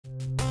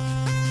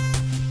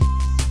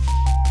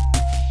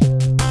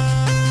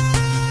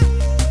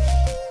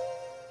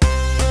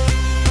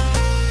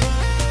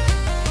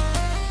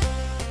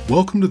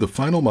Welcome to the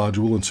final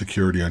module in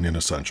Security Onion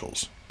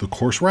Essentials, the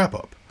course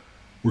wrap-up.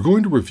 We're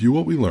going to review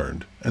what we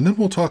learned, and then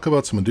we'll talk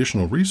about some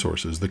additional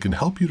resources that can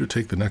help you to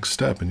take the next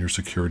step in your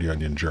Security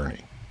Onion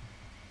journey.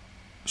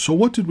 So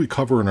what did we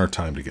cover in our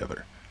time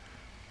together?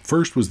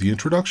 First was the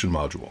introduction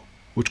module,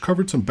 which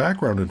covered some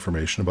background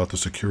information about the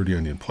Security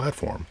Onion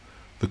platform,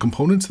 the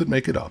components that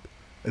make it up,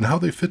 and how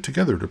they fit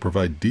together to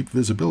provide deep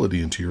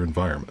visibility into your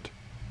environment.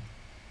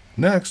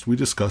 Next, we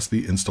discussed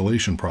the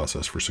installation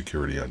process for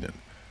Security Onion.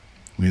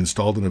 We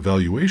installed an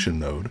evaluation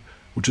node,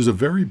 which is a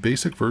very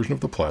basic version of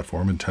the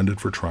platform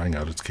intended for trying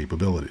out its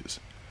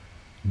capabilities.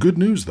 Good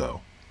news,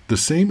 though, the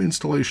same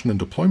installation and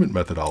deployment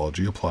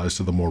methodology applies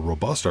to the more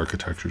robust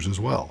architectures as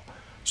well,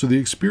 so the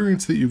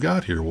experience that you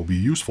got here will be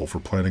useful for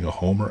planning a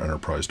home or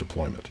enterprise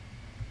deployment.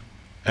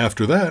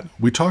 After that,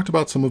 we talked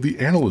about some of the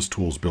analyst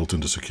tools built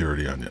into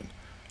Security Onion.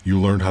 You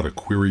learned how to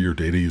query your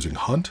data using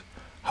Hunt,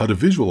 how to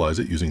visualize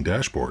it using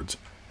dashboards,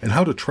 and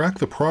how to track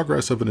the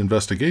progress of an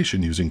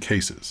investigation using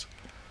cases.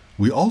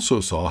 We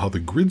also saw how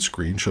the grid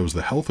screen shows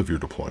the health of your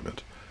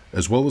deployment,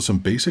 as well as some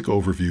basic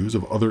overviews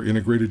of other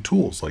integrated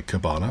tools like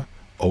Kibana,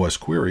 OS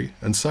Query,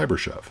 and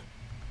CyberChef.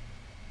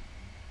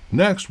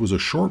 Next was a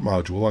short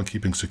module on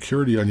keeping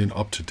Security Onion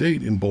up to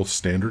date in both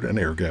standard and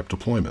air-gapped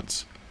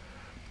deployments.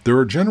 There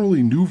are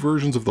generally new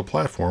versions of the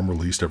platform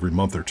released every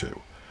month or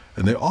two,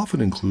 and they often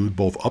include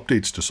both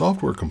updates to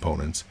software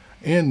components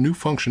and new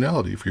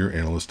functionality for your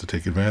analysts to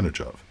take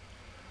advantage of.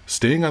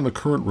 Staying on the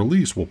current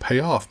release will pay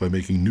off by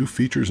making new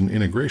features and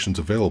integrations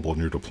available in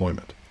your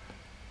deployment.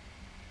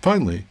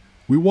 Finally,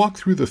 we walked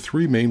through the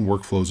three main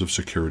workflows of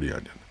Security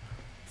Onion.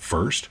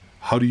 First,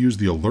 how to use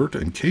the alert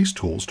and case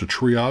tools to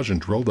triage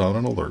and drill down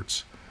on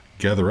alerts,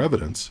 gather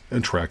evidence,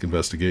 and track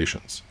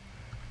investigations.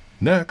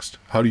 Next,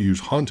 how to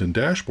use Hunt and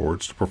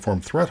dashboards to perform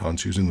threat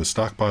hunts using the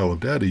stockpile of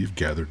data you've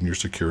gathered in your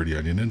Security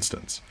Onion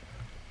instance.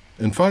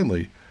 And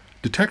finally,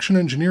 detection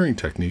engineering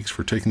techniques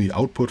for taking the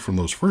output from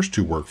those first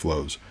two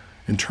workflows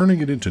and turning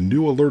it into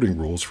new alerting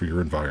rules for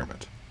your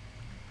environment.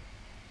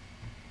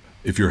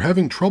 If you're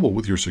having trouble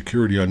with your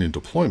Security Onion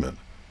deployment,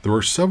 there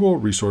are several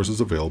resources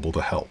available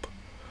to help.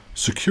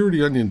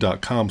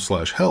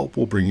 SecurityOnion.com/help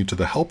will bring you to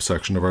the help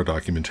section of our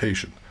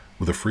documentation,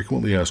 with a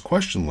frequently asked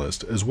question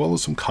list as well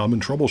as some common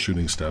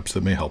troubleshooting steps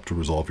that may help to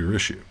resolve your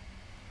issue.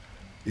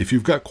 If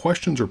you've got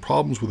questions or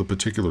problems with a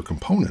particular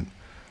component,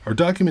 our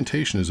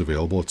documentation is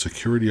available at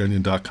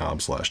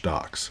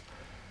SecurityOnion.com/docs.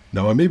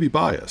 Now, I may be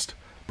biased,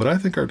 but I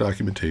think our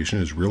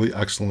documentation is really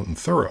excellent and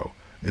thorough,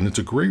 and it's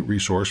a great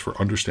resource for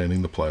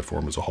understanding the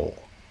platform as a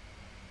whole.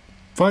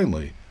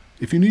 Finally,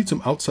 if you need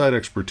some outside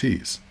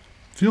expertise,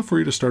 feel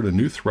free to start a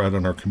new thread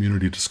on our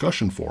community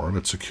discussion forum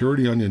at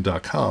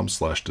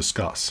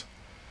SecurityOnion.com/discuss.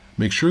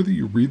 Make sure that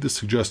you read the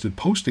suggested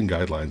posting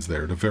guidelines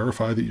there to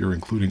verify that you're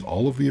including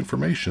all of the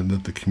information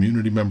that the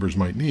community members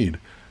might need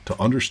to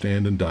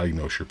understand and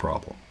diagnose your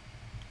problem.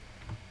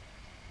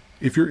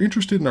 If you're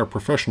interested in our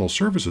professional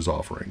services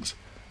offerings,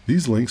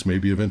 these links may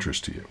be of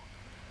interest to you.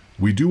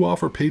 We do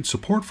offer paid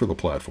support for the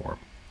platform,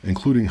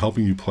 including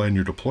helping you plan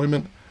your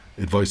deployment,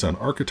 advice on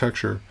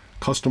architecture,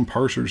 custom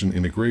parsers and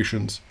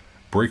integrations,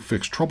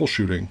 break-fix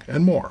troubleshooting,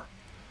 and more.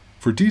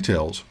 For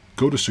details,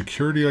 go to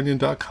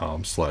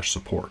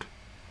SecurityOnion.com/support.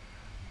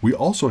 We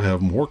also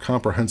have more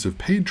comprehensive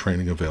paid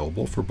training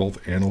available for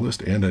both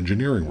analyst and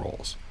engineering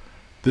roles.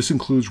 This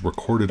includes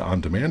recorded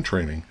on-demand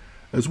training,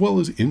 as well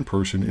as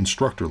in-person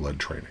instructor-led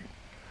training.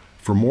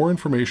 For more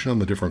information on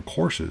the different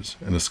courses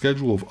and a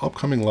schedule of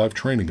upcoming live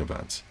training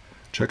events,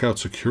 check out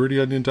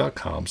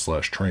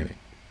SecurityOnion.com/training.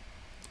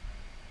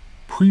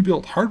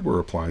 Pre-built hardware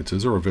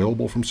appliances are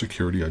available from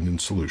Security Onion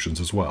Solutions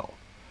as well.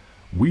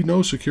 We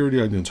know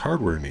Security Onion's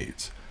hardware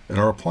needs, and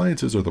our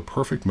appliances are the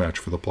perfect match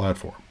for the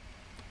platform.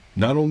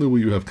 Not only will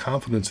you have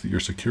confidence that your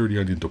Security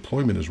Onion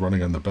deployment is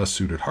running on the best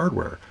suited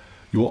hardware,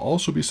 you will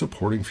also be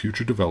supporting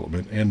future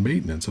development and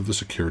maintenance of the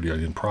Security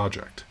Onion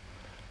project.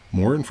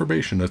 More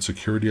information at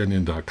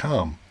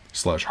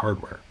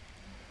SecurityOnion.com/hardware.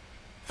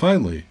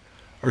 Finally,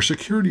 our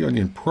Security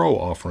Onion Pro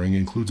offering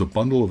includes a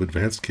bundle of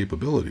advanced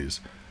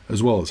capabilities,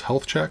 as well as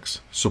health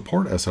checks,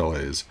 support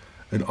SLAs,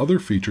 and other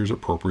features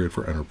appropriate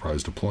for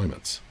enterprise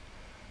deployments.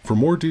 For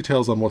more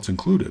details on what's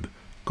included,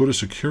 go to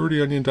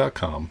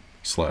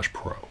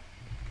SecurityOnion.com/pro.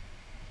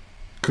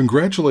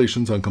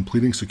 Congratulations on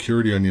completing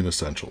Security Onion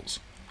Essentials.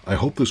 I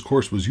hope this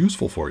course was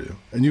useful for you,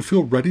 and you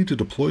feel ready to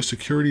deploy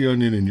Security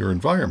Onion in your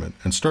environment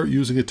and start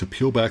using it to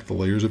peel back the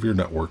layers of your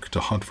network to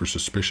hunt for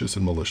suspicious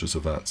and malicious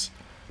events.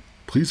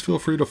 Please feel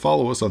free to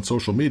follow us on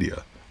social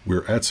media.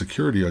 We're at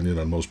Security Onion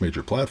on most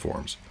major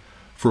platforms,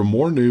 for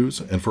more news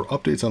and for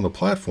updates on the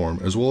platform,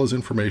 as well as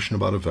information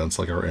about events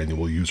like our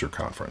annual user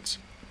conference.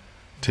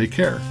 Take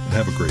care and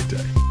have a great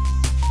day.